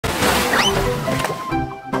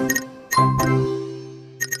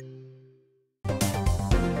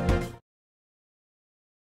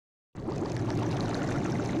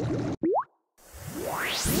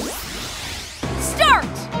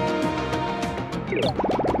You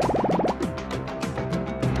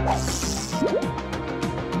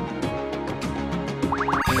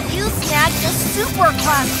snagged a super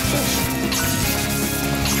class fish.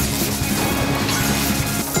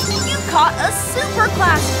 You caught a super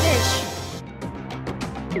class fish.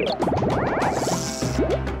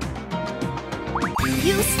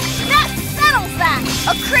 That settles that! A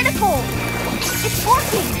critical! It's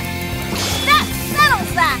working! That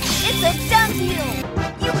settles that! It's a done deal!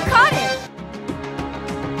 You caught it!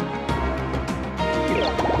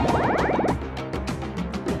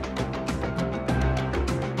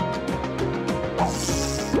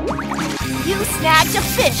 You snagged a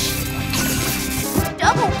fish!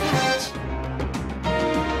 Double catch!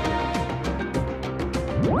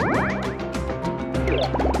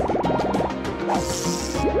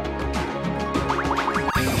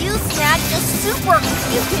 You snagged a super!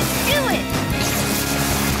 You can do it!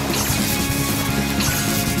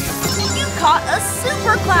 You caught a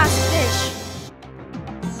super class fish!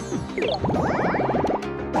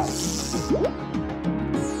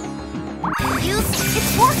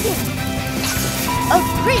 It's working! A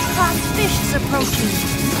great class fish is approaching!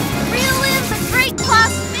 Reel in the great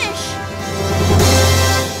class fish!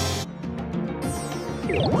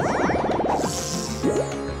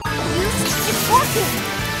 It's working!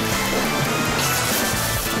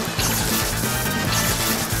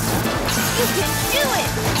 You can do it!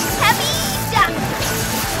 Heavy duck!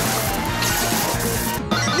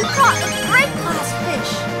 You caught a great class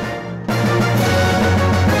fish!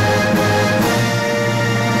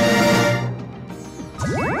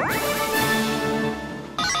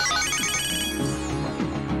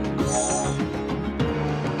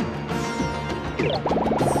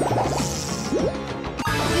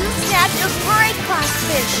 You snagged a great class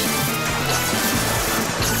fish!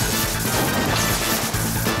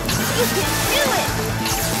 You can do it!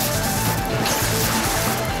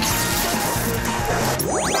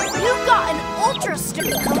 You got an Ultra Star!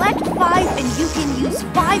 Collect 5 and you can use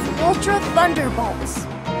 5 Ultra Thunderbolts!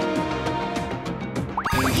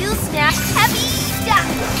 You snagged Heavy Duck!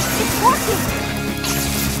 It's working!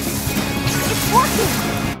 It's working!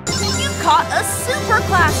 You caught a super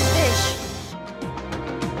class fish!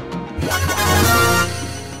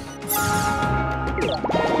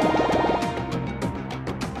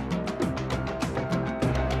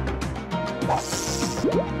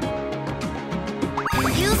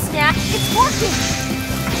 You snapped. It's working!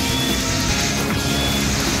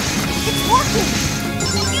 It's working!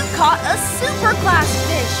 You caught a super class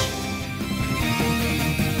fish!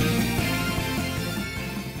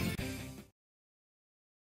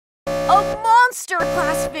 A monster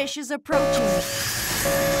class fish is approaching!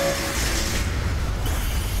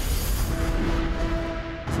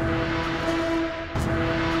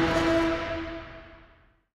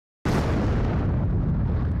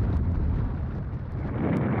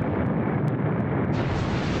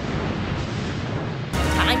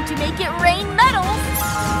 Time to make it rain medals!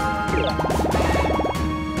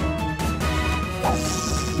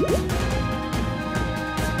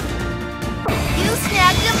 You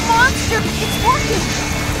snagged a monster! It's working!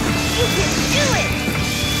 You can do it!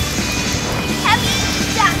 Heavy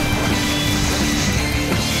duck!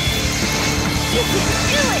 You can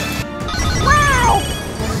do it! Wow!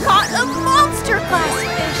 Caught a monster class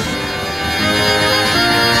fish!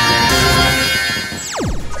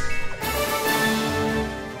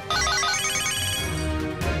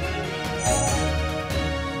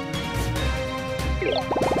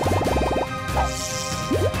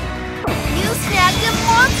 You snagged a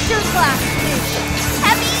monster class fish!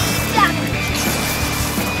 Heavy duck!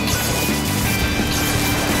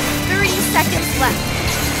 30 seconds left.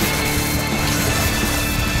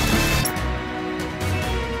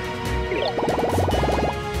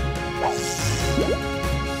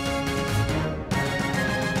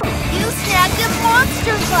 You snagged a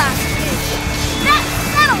monster class fish! That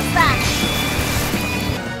settles that!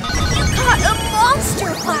 You caught a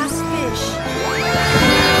monster class fish!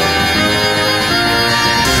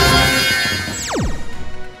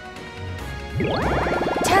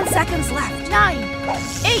 10 seconds left. 9,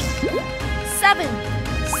 8, 7,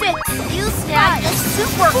 6. You snagged a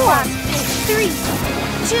super class fish. 3,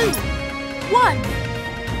 2, 1.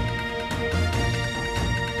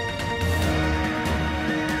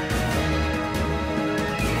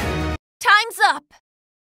 Time's up.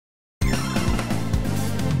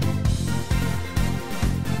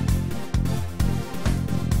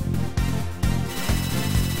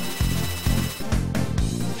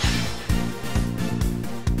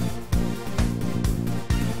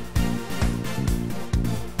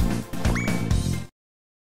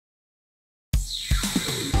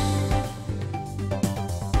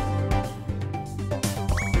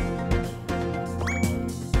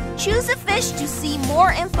 Choose a fish to see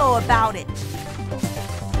more info about it.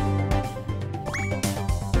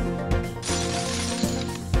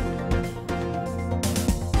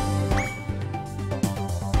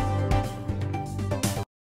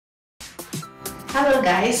 Hello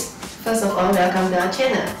guys! First of all, welcome to our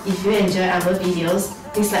channel. If you enjoy our videos,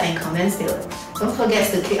 please like and comment below. Don't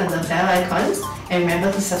forget to click on the bell icons and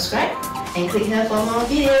remember to subscribe and click here for more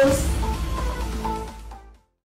videos.